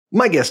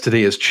My guest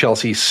today is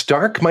Chelsea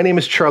Stark. My name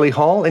is Charlie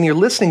Hall, and you're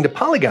listening to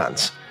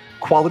Polygon's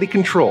Quality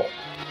Control.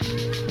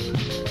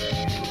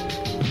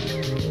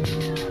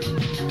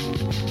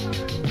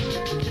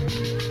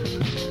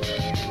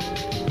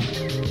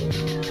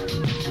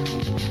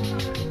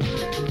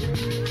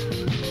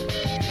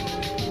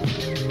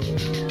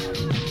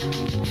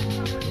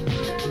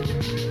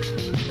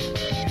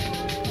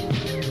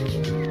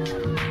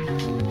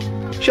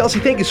 Chelsea,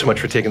 thank you so much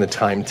for taking the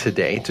time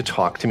today to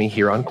talk to me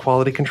here on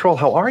Quality Control.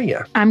 How are you?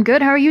 I'm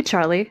good. How are you,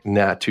 Charlie?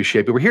 Not too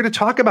shabby. We're here to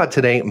talk about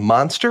today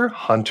Monster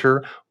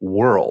Hunter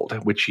World,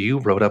 which you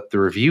wrote up the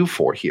review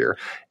for here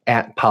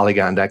at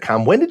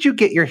Polygon.com. When did you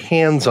get your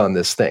hands on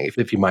this thing,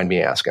 if you mind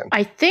me asking?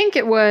 I think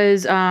it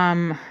was,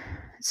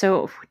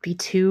 so it would be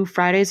 2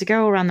 Fridays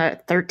ago, around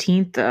the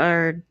 13th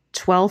or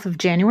 12th of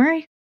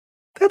January.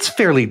 That's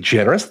fairly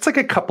generous. It's like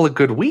a couple of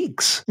good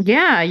weeks.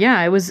 Yeah.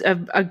 It was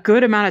a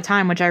good amount of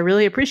time, which I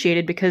really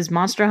appreciated because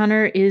Monster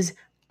Hunter is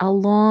a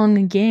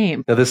long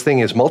game. Now, this thing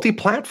is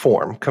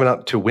multi-platform, coming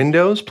out to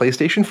Windows,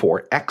 PlayStation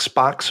 4,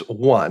 Xbox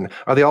One.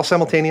 Are they all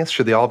simultaneous?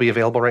 Should they all be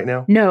available right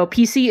now? No,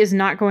 PC is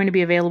not going to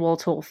be available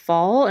till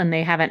fall, and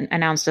they haven't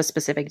announced a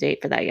specific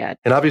date for that yet.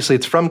 And obviously,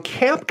 it's from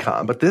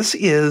Capcom, but this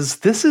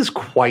is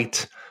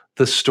quite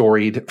the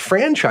storied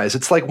franchise.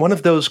 It's like one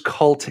of those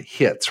cult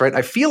hits, right?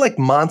 I feel like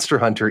Monster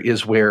Hunter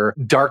is where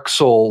Dark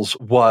Souls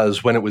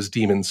was when it was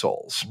Demon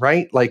Souls,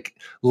 right? Like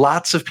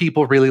lots of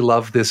people really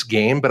love this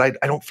game, but I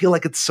don't feel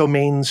like it's so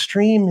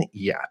mainstream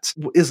yet.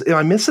 Am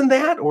I missing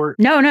that? Or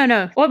No.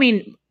 Well, I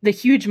mean, the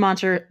huge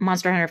Monster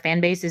Hunter fan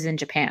base is in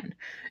Japan.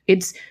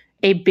 It's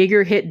a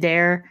bigger hit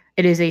there.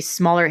 It is a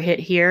smaller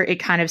hit here. It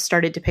kind of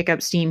started to pick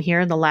up steam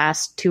here in the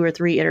last 2 or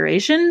 3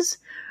 iterations.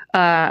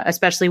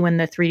 Especially when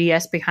the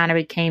 3DS kind of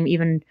became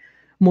even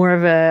more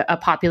of a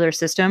popular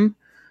system.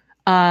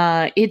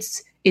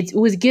 It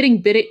was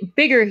getting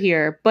bigger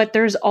here, but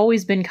there's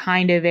always been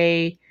kind of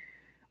a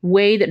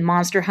way that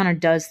Monster Hunter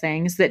does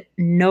things that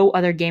no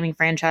other gaming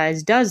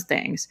franchise does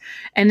things.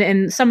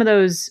 And some of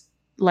those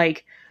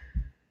like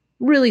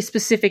really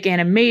specific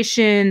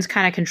animations,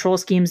 kind of control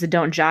schemes that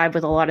don't jive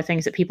with a lot of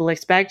things that people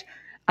expect,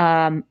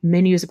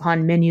 menus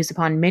upon menus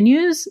upon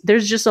menus.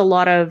 There's just a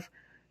lot of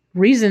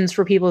reasons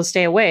for people to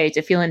stay away,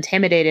 to feel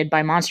intimidated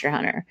by Monster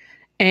Hunter.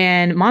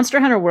 And Monster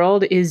Hunter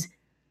World is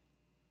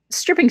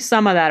stripping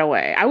some of that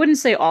away. I wouldn't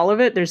say all of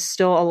it. There's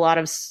still a lot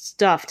of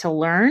stuff to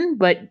learn,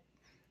 but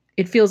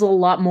it feels a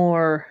lot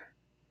more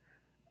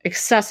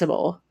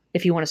accessible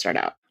if you want to start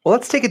out. Well,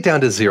 let's take it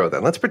down to zero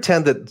then. Let's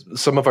pretend that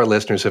some of our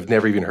listeners have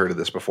never even heard of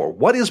this before.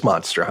 What is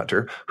Monster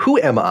Hunter? Who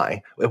am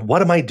I?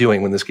 What am I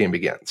doing when this game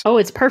begins? Oh,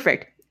 it's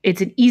perfect. It's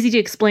an easy to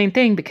explain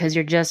thing because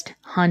you're just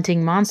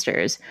hunting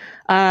monsters.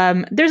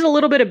 There's a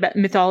little bit of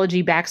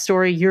mythology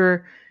backstory.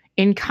 You're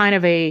in kind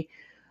of a,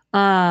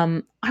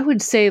 I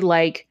would say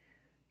like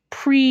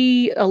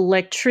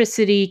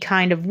pre-electricity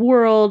kind of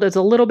world. It's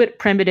a little bit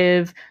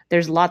primitive.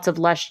 There's lots of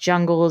lush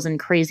jungles and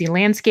crazy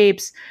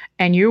landscapes.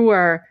 And you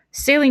are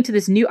sailing to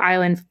this new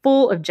island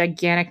full of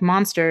gigantic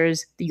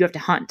monsters that you have to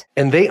hunt.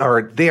 And they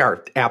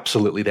are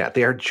absolutely that.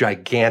 They are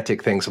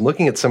gigantic things. I'm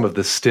looking at some of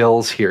the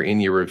stills here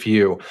in your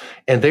review,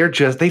 and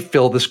they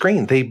fill the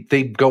screen.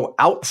 They go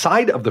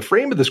outside of the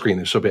frame of the screen.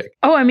 They're so big.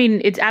 Oh, I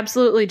mean, it's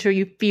absolutely true.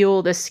 You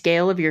feel the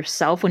scale of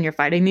yourself when you're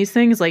fighting these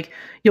things. Like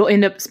you'll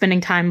end up spending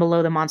time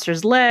below the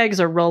monster's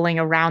legs or rolling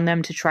around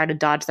them to try to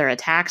dodge their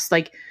attacks.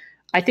 Like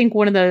I think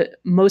one of the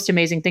most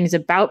amazing things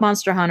about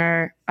Monster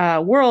Hunter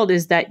World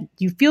is that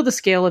you feel the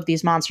scale of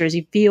these monsters.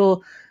 You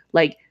feel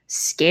like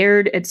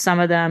scared at some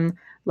of them.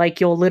 Like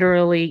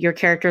your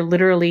character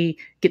literally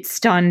gets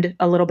stunned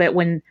a little bit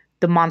when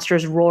the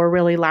monsters roar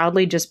really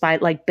loudly, just by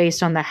like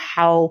based on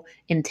how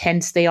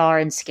intense they are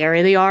and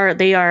scary they are.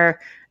 They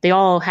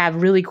all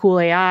have really cool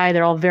AI.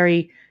 They're all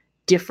very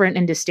different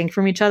and distinct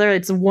from each other.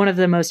 It's one of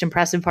the most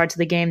impressive parts of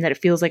the game that it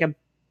feels like a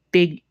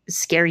big,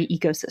 scary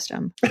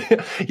ecosystem.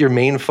 Your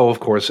main foe,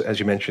 of course, as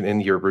you mentioned in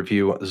your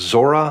review,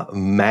 Zorah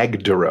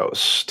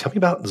Magdaros. Tell me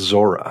about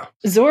Zorah.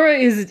 Zorah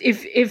is,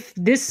 if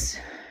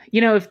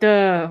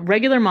the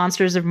regular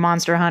monsters of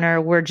Monster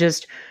Hunter were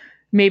just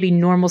maybe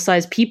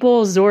normal-sized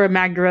people, Zorah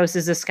Magdaros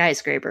is a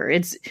skyscraper.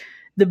 It's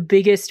the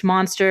biggest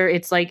monster.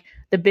 It's like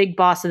the big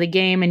boss of the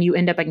game, and you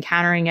end up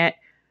encountering it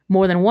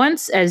more than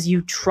once as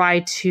you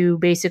try to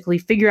basically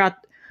figure out,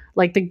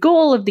 like the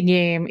goal of the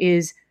game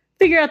is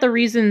figure out the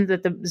reason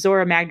that the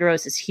Zorah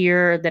Magdaros is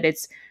here, that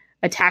it's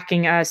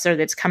attacking us or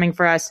that's coming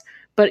for us.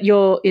 But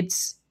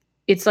it's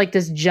like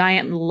this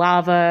giant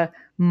lava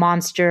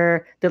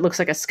monster that looks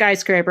like a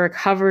skyscraper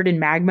covered in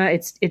magma.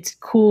 It's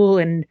cool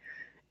and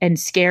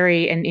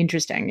scary and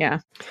interesting. Yeah.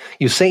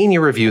 You say in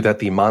your review that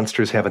the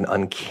monsters have an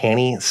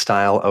uncanny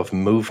style of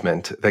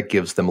movement that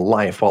gives them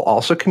life while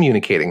also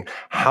communicating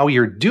how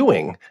you're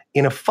doing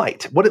in a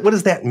fight. What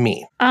does that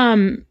mean?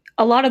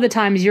 A lot of the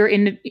times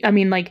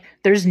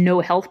there's no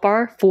health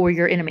bar for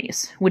your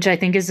enemies, which I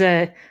think is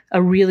a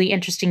really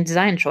interesting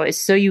design choice.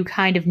 So you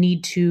kind of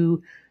need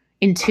to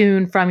in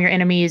tune from your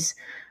enemies'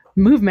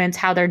 movements,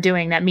 how they're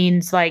doing. That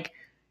means like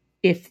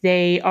if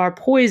they are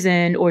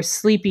poisoned or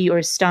sleepy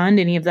or stunned,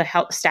 any of the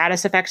health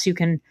status effects you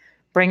can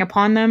bring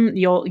upon them,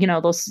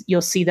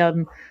 you'll see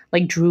them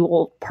like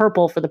drool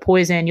purple for the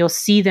poison. You'll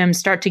see them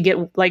start to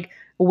get like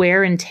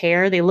wear and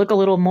tear. They look a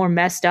little more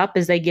messed up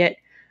as they get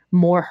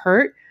more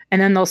hurt,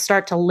 and then they'll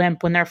start to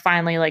limp when they're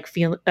finally like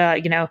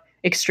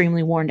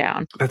extremely worn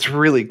down. That's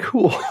really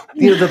cool.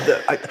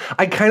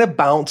 I kind of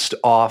bounced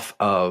off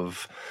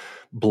of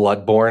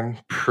Bloodborne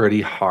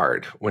pretty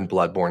hard when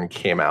Bloodborne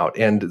came out,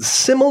 and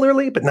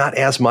similarly, but not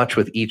as much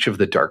with each of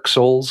the Dark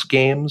Souls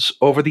games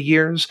over the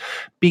years,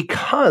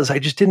 because I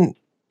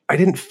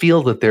didn't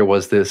feel that there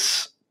was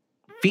this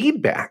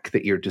feedback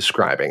that you're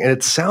describing. And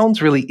it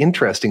sounds really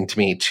interesting to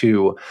me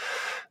to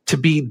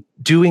be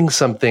doing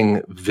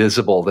something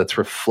visible that's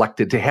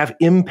reflected, to have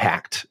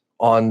impact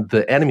on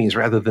the enemies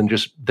rather than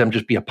just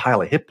be a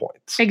pile of hit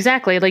points.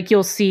 Exactly. Like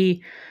you'll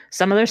see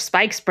some of their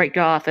spikes break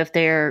off if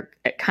they're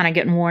kind of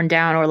getting worn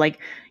down, or like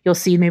you'll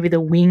see maybe the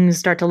wings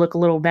start to look a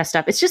little messed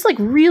up. It's just like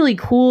really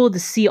cool to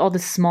see all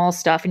this small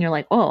stuff, and you're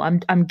like, oh,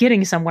 I'm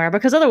getting somewhere,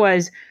 because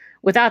otherwise,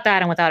 without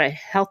that and without a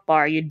health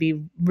bar, you'd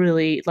be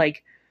really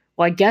like,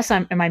 well, I guess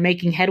am I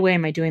making headway?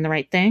 Am I doing the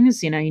right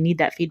things? You need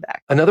that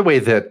feedback. Another way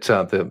that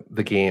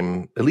the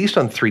game, at least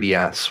on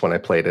 3DS when I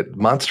played it,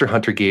 Monster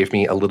Hunter gave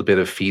me a little bit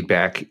of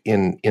feedback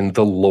in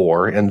the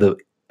lore and the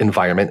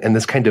environment and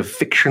this kind of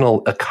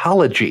fictional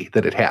ecology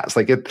that it has.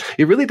 Like it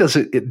really does,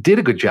 it did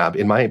a good job,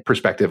 in my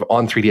perspective,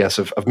 on 3DS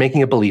of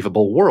making a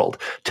believable world.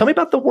 Tell me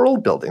about the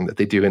world building that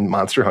they do in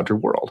Monster Hunter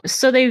World.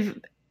 So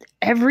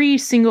every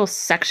single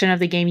section of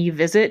the game you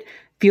visit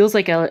feels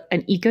like an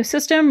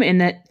ecosystem, in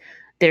that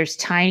there's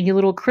tiny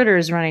little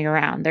critters running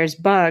around. There's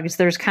bugs.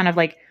 There's kind of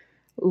like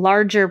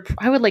larger,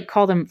 I would like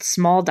call them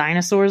small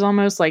dinosaurs,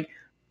 almost like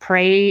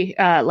prey,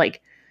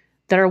 like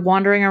that are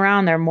wandering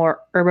around. They're more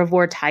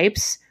herbivore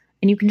types.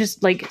 And you can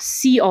just like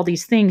see all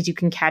these things. You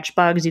can catch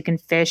bugs, you can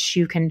fish,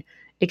 you can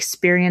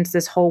experience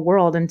this whole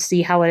world and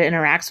see how it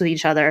interacts with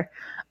each other.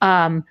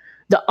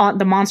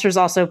 The monsters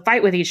also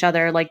fight with each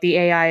other. Like the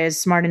AI is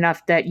smart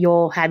enough that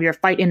you'll have your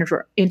fight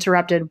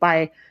interrupted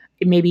by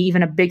maybe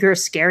even a bigger,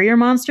 scarier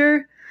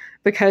monster,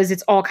 because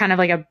it's all kind of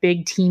like a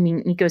big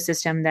teeming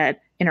ecosystem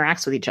that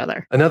interacts with each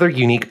other. Another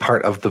unique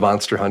part of the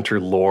Monster Hunter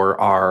lore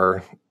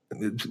are,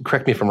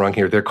 correct me if I'm wrong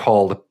here, they're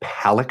called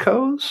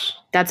palicos?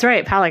 That's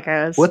right,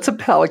 palicos. What's a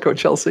palico,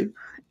 Chelsea?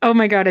 Oh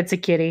my God, it's a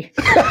kitty.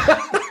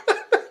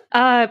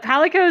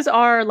 Palicos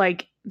are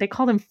like, they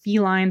call them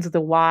felines with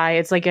a Y.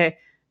 It's a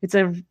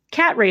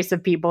cat race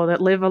of people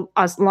that live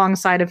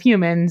alongside of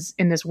humans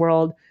in this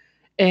world.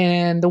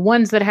 And the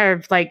ones that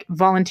have like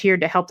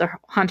volunteered to help the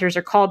hunters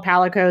are called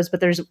palicos,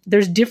 but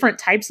there's different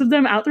types of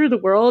them out through the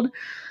world.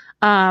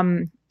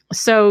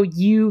 So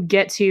you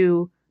get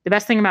to, the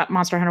best thing about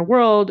Monster Hunter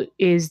World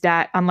is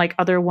that unlike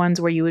other ones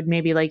where you would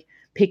maybe like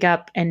pick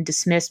up and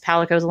dismiss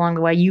palicos along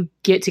the way, you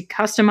get to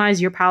customize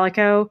your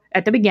palico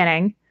at the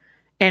beginning.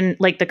 And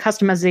like the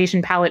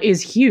customization palette is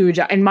huge,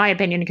 in my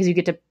opinion, because you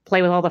get to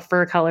play with all the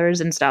fur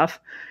colors and stuff.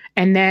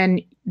 And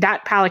then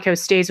that palico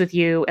stays with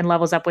you and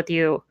levels up with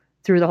you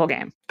through the whole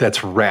game.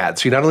 That's rad.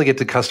 So you not only get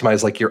to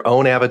customize like your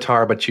own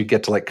avatar, but you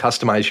get to like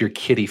customize your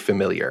kitty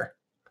familiar.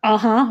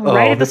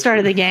 Right at the start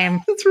of the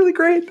game. That's really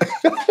great.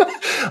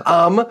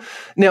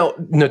 Now,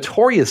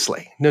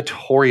 notoriously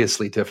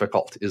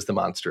difficult is the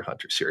Monster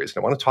Hunter series.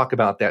 And I want to talk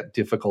about that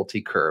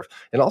difficulty curve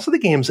and also the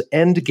game's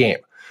end game.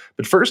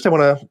 But first, I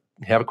want to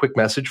have a quick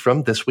message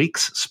from this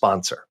week's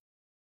sponsor.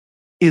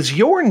 Is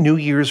your New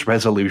Year's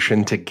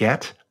resolution to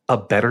get a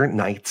better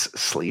night's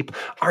sleep?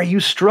 Are you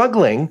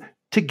struggling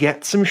to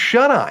get some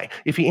shut-eye?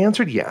 If you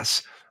answered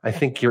yes, I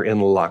think you're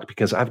in luck,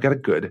 because I've got a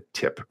good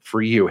tip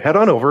for you. Head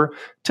on over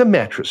to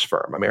Mattress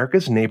Firm,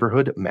 America's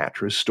neighborhood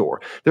mattress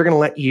store. They're going to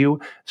let you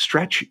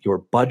stretch your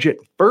budget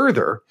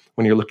further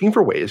when you're looking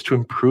for ways to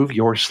improve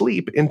your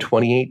sleep in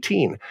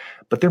 2018.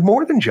 But they're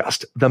more than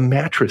just the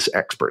mattress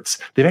experts.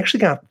 They've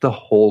actually got the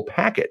whole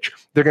package.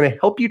 They're going to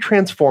help you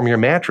transform your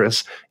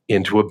mattress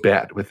into a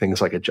bed with things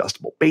like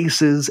adjustable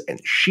bases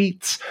and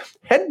sheets,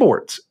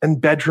 headboards,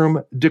 and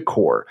bedroom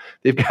decor.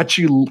 They've got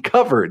you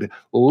covered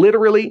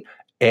literally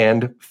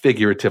and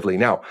figuratively.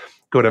 Now,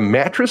 go to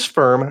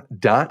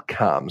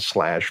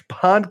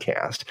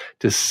mattressfirm.com/podcast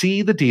to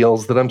see the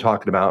deals that I'm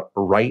talking about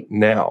right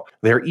now.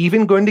 They're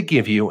even going to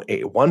give you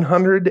a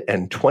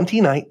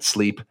 120-night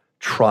sleep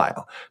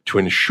trial to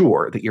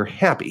ensure that you're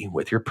happy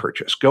with your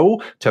purchase.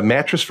 Go to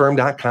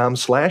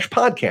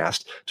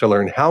mattressfirm.com/podcast to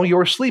learn how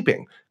your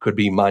sleeping could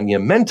be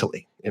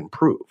monumentally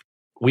improved.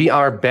 We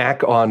are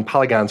back on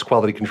Polygon's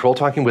Quality Control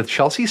talking with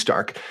Chelsea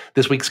Stark.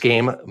 This week's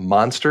game,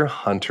 Monster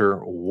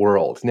Hunter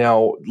World.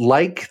 Now,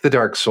 like the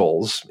Dark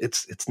Souls,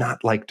 it's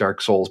not like Dark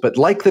Souls, but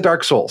like the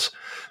Dark Souls,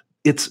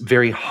 it's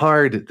very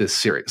hard, this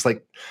series.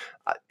 Like,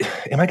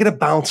 am I going to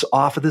bounce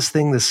off of this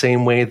thing the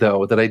same way,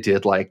 though, that I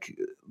did like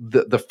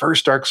the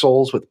first Dark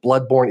Souls with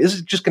Bloodborne? Is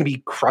it just going to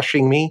be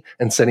crushing me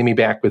and sending me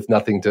back with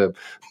nothing for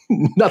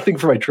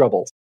my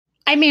troubles?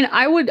 I mean,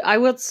 I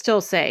would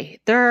still say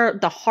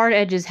the hard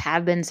edges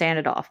have been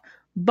sanded off,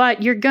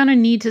 but you're going to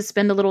need to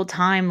spend a little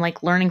time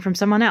like learning from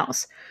someone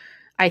else.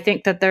 I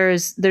think that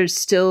there's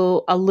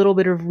still a little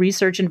bit of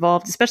research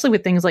involved, especially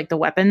with things like the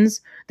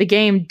weapons. The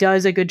game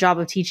does a good job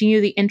of teaching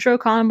you the intro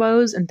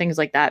combos and things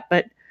like that,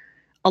 but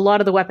a lot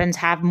of the weapons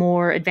have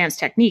more advanced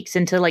techniques,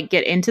 and to like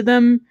get into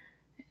them,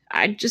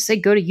 I'd just say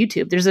go to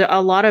YouTube. There's a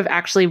lot of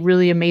actually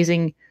really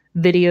amazing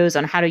videos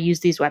on how to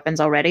use these weapons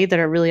already that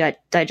are really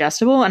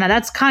digestible, and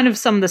that's kind of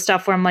some of the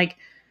stuff where I'm like,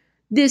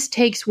 this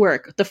takes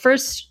work. The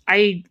first,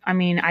 I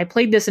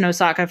played this in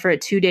Osaka for a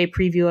 2-day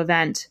preview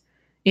event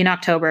in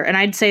October, and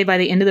I'd say by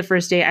the end of the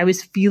first day, I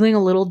was feeling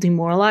a little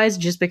demoralized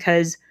just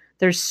because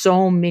there's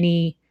so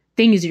many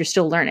things you're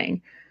still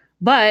learning.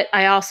 But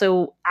I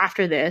also,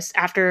 after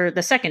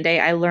the second day,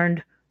 I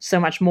learned so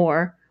much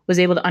more, was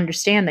able to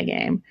understand the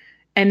game.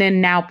 And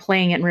then now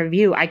playing it in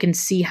review, I can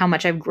see how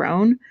much I've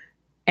grown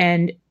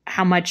and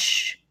how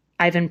much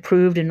I've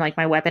improved in like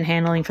my weapon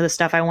handling for the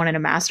stuff I wanted to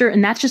master.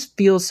 And that just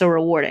feels so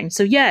rewarding.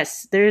 So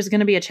yes, there's going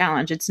to be a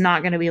challenge. It's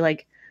not going to be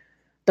like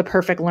the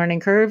perfect learning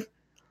curve.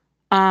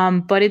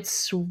 But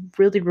it's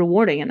really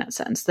rewarding in that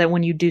sense that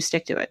when you do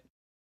stick to it.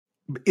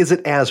 Is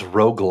it as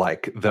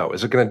roguelike though?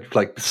 Is it going to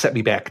like set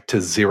me back to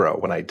zero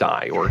when I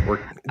die, or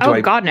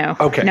God, no.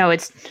 Okay. No,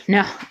 it's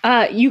no.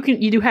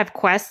 You do have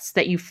quests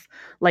that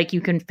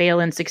you can fail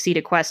and succeed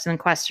a quest, and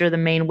quests are the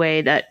main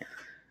way that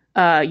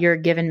you're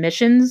given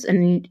missions,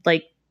 and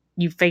like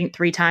you faint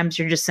 3 times,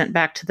 you're just sent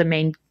back to the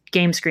main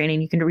game screen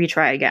and you can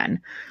retry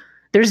again.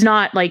 There's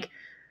not like,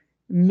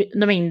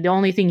 I mean, the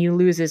only thing you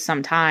lose is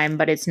some time,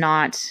 but it's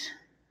not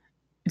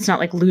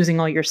like losing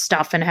all your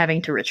stuff and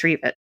having to retrieve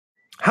it.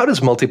 How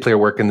does multiplayer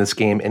work in this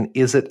game, and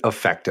is it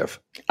effective?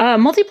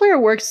 Multiplayer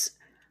works,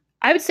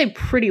 I would say,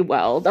 pretty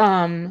well,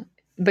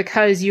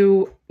 because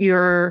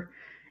you're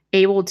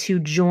able to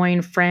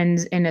join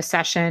friends in a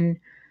session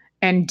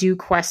and do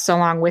quests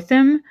along with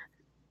them.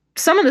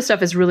 Some of the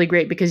stuff is really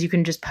great because you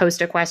can just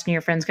post a quest and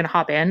your friends can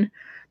hop in.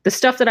 The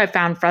stuff that I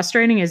found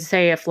frustrating is,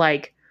 say, if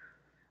like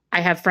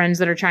I have friends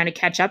that are trying to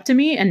catch up to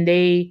me and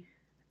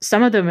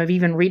some of them have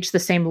even reached the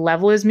same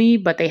level as me,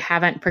 but they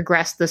haven't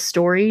progressed the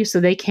story. So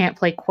they can't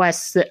play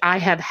quests that I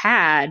have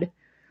had,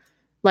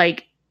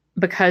 like,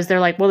 because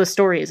they're like, well, the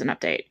story is an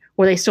update,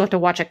 or they still have to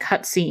watch a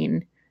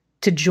cutscene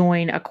to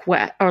join a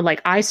quest, or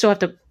like I still have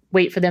to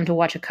wait for them to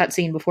watch a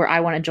cutscene before I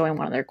want to join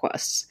one of their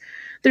quests.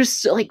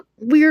 There's like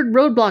weird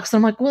roadblocks.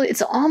 I'm like, well,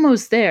 it's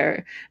almost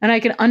there. And I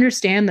can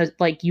understand that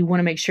like you want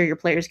to make sure your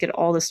players get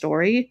all the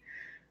story.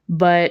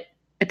 But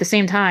at the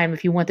same time,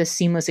 if you want this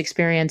seamless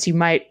experience, you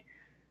might,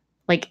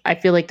 like, I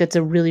feel like that's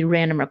a really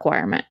random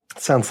requirement.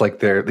 It sounds like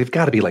they've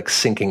got to be like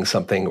syncing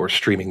something or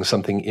streaming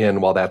something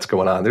in while that's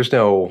going on. There's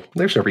no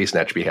reason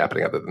that should be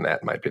happening other than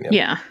that, in my opinion.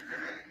 Yeah.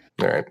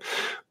 All right.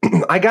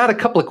 I got a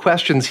couple of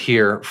questions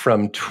here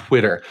from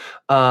Twitter.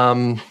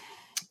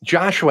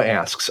 Joshua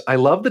asks, I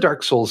love the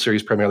Dark Souls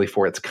series primarily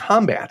for its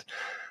combat.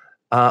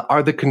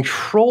 Are the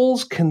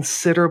controls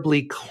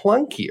considerably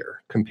clunkier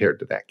compared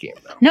to that game,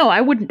 though? No, I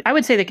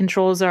would say the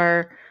controls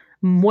are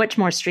much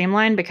more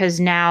streamlined because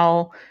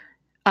now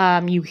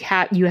you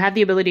have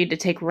the ability to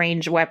take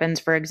ranged weapons,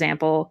 for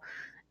example,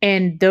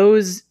 and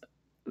those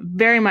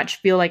very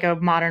much feel like a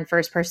modern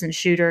first-person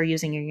shooter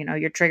using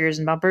your triggers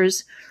and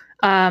bumpers.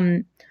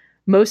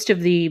 Most of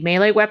the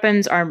melee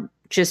weapons are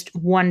just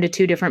 1 to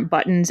 2 different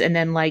buttons, and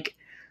then like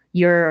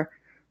either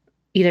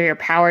your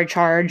power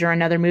charge or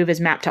another move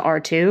is mapped to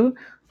R2.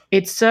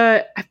 It's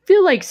I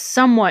feel like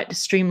somewhat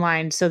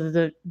streamlined so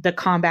that the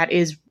combat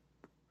is,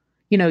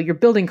 you're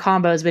building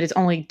combos, but it's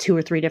only 2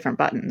 or 3 different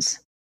buttons.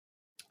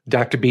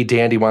 Dr. B.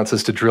 Dandy wants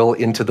us to drill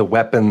into the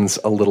weapons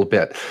a little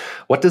bit.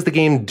 What does the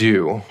game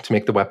do to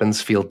make the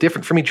weapons feel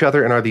different from each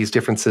other, and are these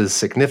differences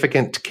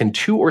significant? Can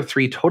 2 or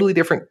 3 totally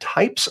different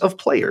types of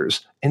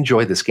players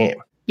enjoy this game?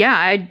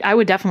 Yeah, I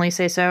would definitely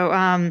say so.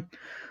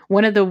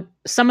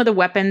 Some of the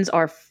weapons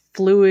are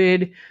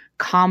fluid,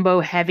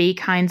 combo heavy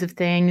kinds of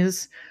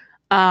things.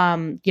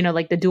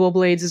 Like the dual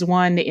blades is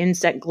one, the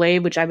insect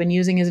glaive, which I've been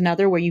using, is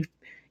another, where you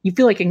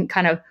feel like you can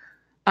kind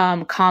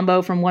of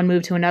combo from one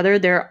move to another.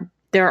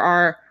 There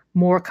are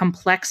more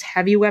complex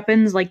heavy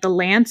weapons like the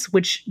lance,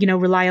 which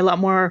rely a lot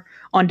more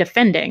on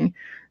defending.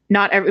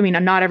 Not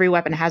every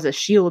weapon has a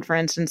shield, for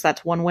instance.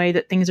 That's one way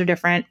that things are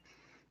different.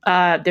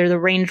 They're the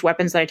ranged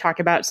weapons that I talked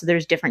about. So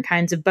there's different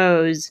kinds of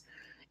bows,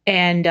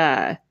 and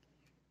they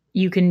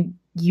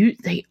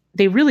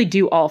really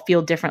do all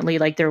feel differently.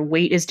 Like their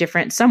weight is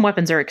different. Some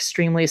weapons are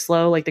extremely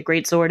slow. Like the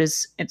greatsword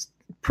it's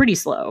pretty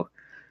slow.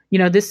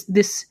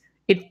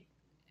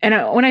 And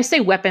when I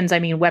say weapons, I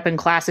mean weapon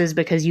classes,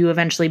 because you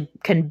eventually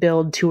can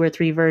build 2 or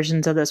 3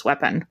 versions of this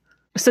weapon.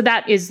 So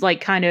that is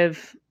like kind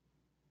of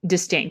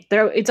distinct.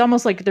 It's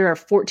almost like there are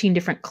 14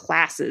 different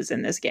classes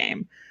in this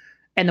game,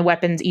 and the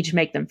weapons each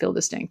make them feel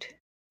distinct.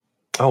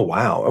 Oh,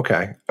 wow.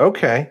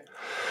 Okay.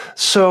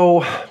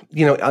 So,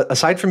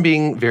 aside from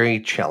being very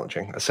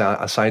challenging,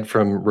 aside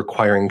from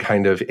requiring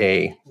kind of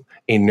a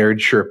nerd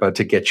Sherpa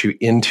to get you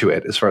into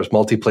it as far as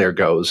multiplayer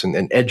goes and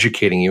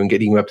educating you and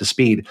getting you up to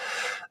speed,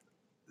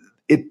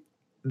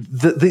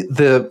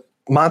 the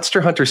Monster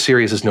Hunter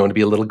series is known to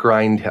be a little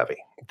grind heavy.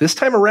 This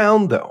time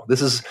around, though,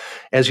 this is,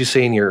 as you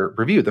say in your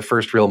review, the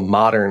first real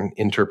modern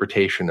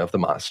interpretation of the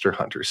Monster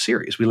Hunter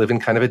series. We live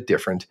in kind of a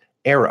different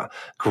era.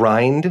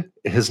 Grind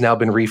has now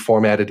been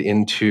reformatted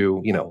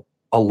into,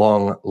 a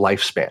long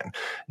lifespan.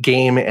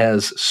 Game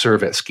as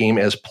service, game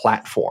as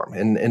platform.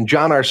 And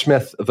John R.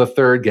 Smith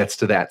III gets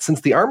to that.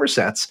 Since the armor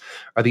sets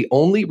are the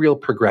only real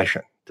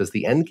progression, does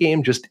the end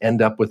game just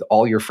end up with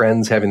all your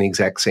friends having the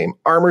exact same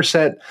armor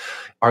set?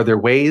 Are there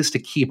ways to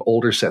keep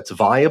older sets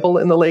viable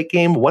in the late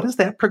game? What does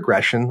that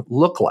progression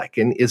look like?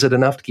 And is it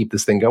enough to keep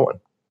this thing going?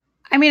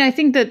 I mean, I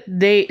think that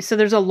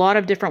there's a lot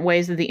of different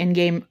ways that the end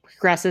game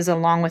progresses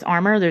along with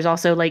armor. There's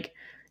also like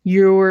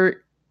you're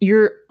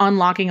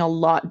unlocking a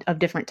lot of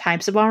different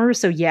types of armor.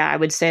 So yeah, I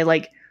would say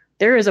like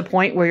there is a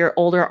point where your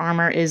older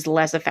armor is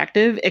less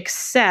effective,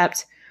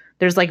 except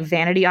there's like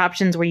vanity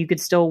options where you could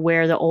still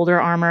wear the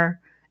older armor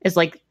as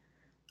like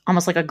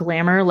almost like a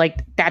glamour,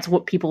 like that's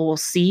what people will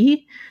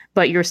see,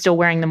 but you're still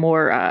wearing the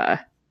more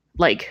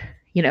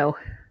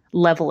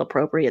level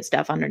appropriate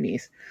stuff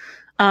underneath.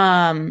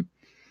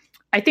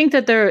 I think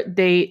that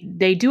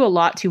they do a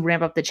lot to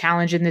ramp up the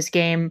challenge in this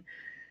game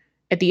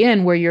at the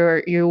end, where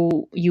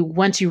you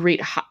once you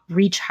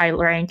reach high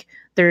rank,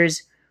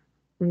 there's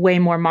way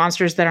more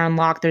monsters that are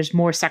unlocked. There's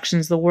more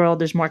sections of the world.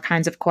 There's more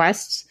kinds of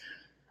quests.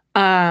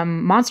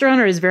 Monster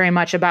Hunter is very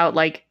much about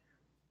like,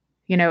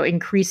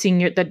 increasing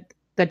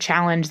the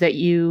challenge that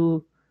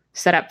you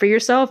set up for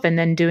yourself and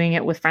then doing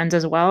it with friends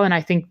as well. And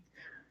I think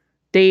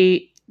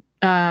they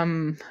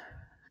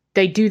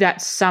do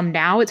that some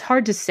now. It's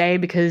hard to say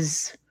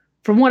because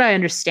from what I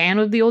understand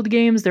of the old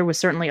games, there was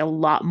certainly a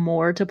lot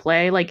more to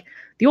play. Like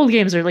the old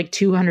games are like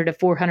 200 to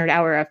 400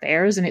 hour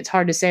affairs. And it's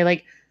hard to say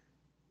like,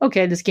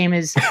 okay, this game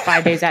is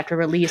 5 days after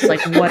release. Like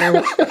what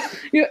are,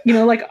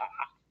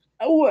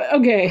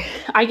 okay,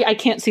 I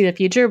can't see the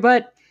future,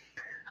 but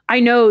I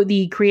know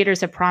the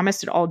creators have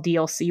promised that all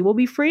DLC will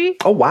be free.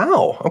 Oh,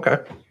 wow. Okay.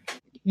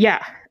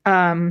 Yeah.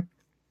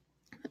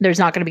 There's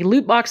not going to be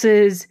loot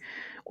boxes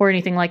or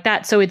anything like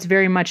that. So it's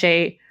very much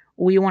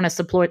we want to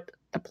support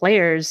the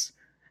players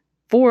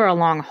for a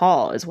long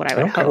haul is what I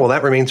would hope. Well,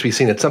 that remains to be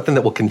seen. It's something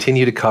that we'll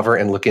continue to cover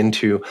and look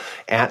into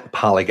at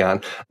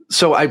Polygon.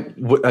 So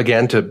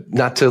again,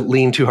 not to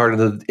lean too hard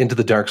into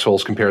the Dark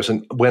Souls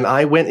comparison, when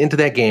I went into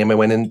that game, I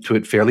went into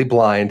it fairly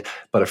blind,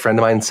 but a friend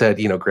of mine said,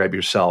 grab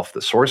yourself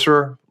the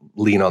Sorcerer,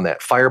 lean on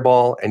that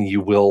fireball, and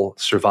you will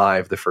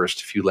survive the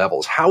first few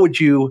levels. How would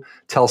you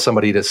tell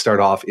somebody to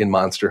start off in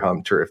Monster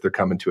Hunter if they're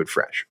coming to it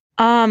fresh?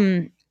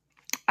 I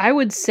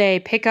would say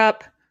pick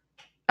up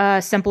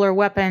simpler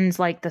weapons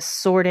like the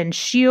sword and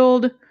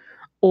shield,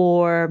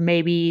 or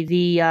maybe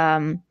the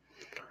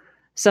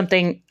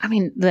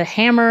the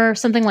hammer,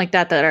 something like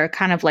that are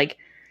kind of like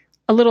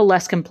a little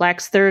less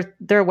complex. There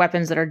are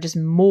weapons that are just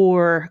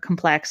more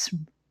complex.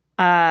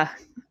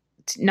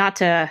 Not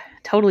to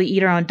totally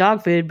eat our own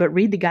dog food, but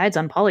read the guides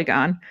on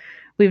Polygon.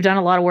 We've done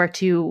a lot of work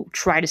to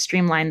try to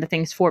streamline the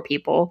things for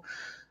people.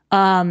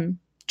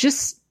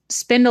 Just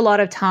spend a lot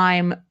of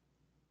time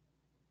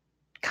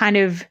kind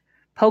of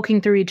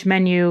poking through each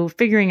menu,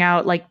 figuring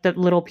out like the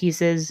little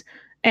pieces,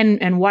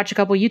 and watch a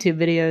couple YouTube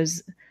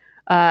videos.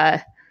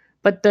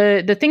 But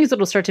the things that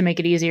will start to make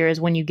it easier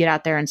is when you get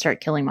out there and start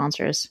killing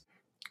monsters.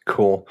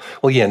 Cool.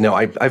 Well, yeah, no,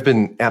 I've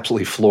been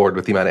absolutely floored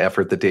with the amount of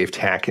effort that Dave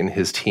Tack and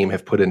his team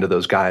have put into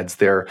those guides.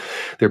 They're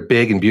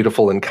big and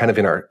beautiful and kind of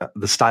in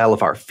the style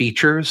of our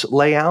features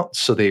layout.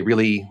 So they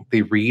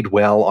read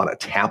well on a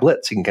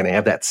tablet. So you can kind of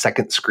have that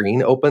second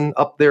screen open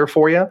up there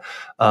for you.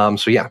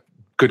 So yeah,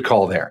 good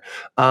call there.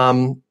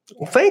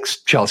 Well,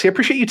 thanks, Chelsea. I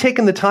appreciate you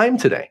taking the time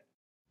today.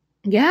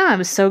 Yeah, it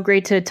was so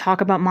great to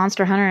talk about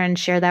Monster Hunter and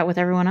share that with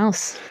everyone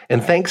else.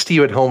 And thanks to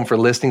you at home for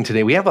listening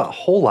today. We have a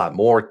whole lot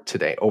more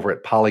today over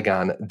at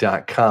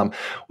Polygon.com.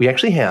 We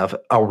actually have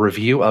a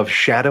review of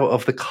Shadow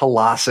of the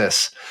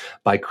Colossus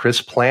by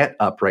Chris Plant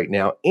up right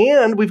now.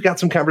 And we've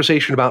got some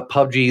conversation about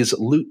PUBG's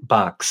loot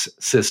box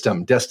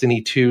system.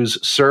 Destiny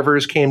 2's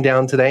servers came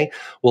down today.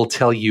 We'll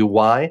tell you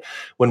why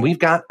when we've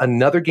got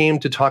another game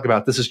to talk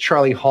about. This is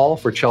Charlie Hall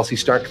for Chelsea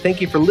Stark. Thank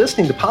you for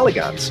listening to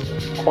Polygon's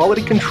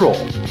Quality Control.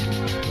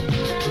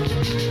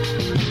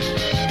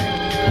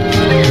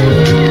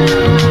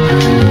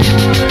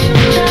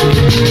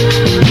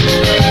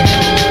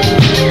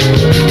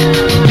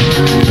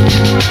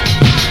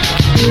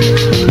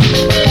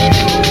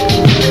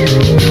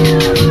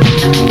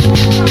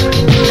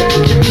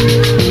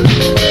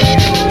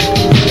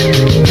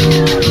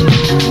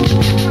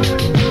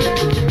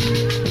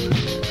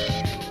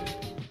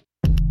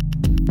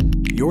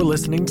 You're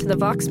listening to the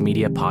Vox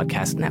Media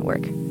Podcast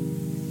Network.